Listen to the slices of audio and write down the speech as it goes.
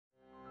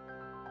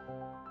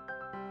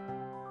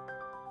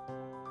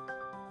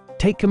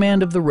Take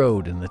command of the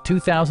road in the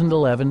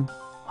 2011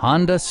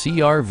 Honda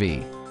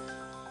CR-V.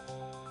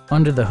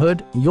 Under the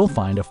hood, you'll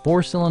find a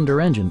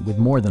 4-cylinder engine with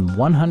more than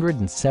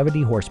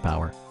 170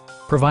 horsepower,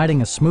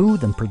 providing a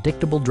smooth and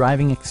predictable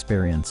driving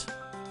experience.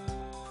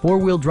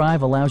 4-wheel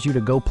drive allows you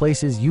to go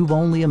places you've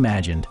only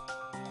imagined.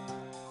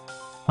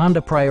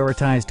 Honda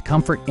prioritized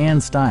comfort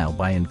and style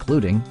by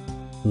including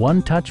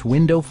one-touch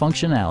window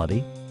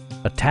functionality,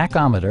 a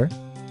tachometer,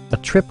 a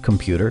trip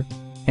computer,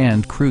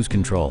 and cruise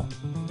control.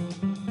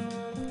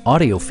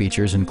 Audio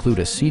features include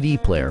a CD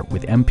player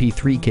with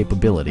MP3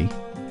 capability,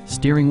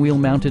 steering wheel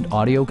mounted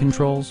audio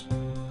controls,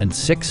 and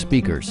 6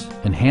 speakers,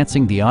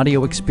 enhancing the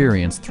audio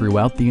experience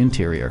throughout the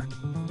interior.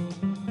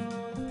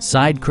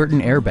 Side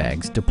curtain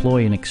airbags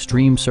deploy in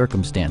extreme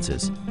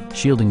circumstances,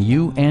 shielding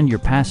you and your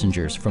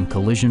passengers from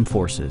collision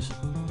forces.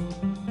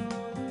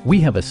 We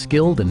have a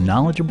skilled and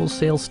knowledgeable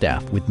sales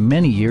staff with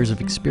many years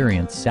of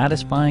experience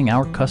satisfying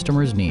our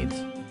customers' needs.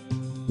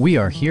 We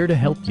are here to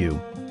help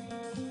you.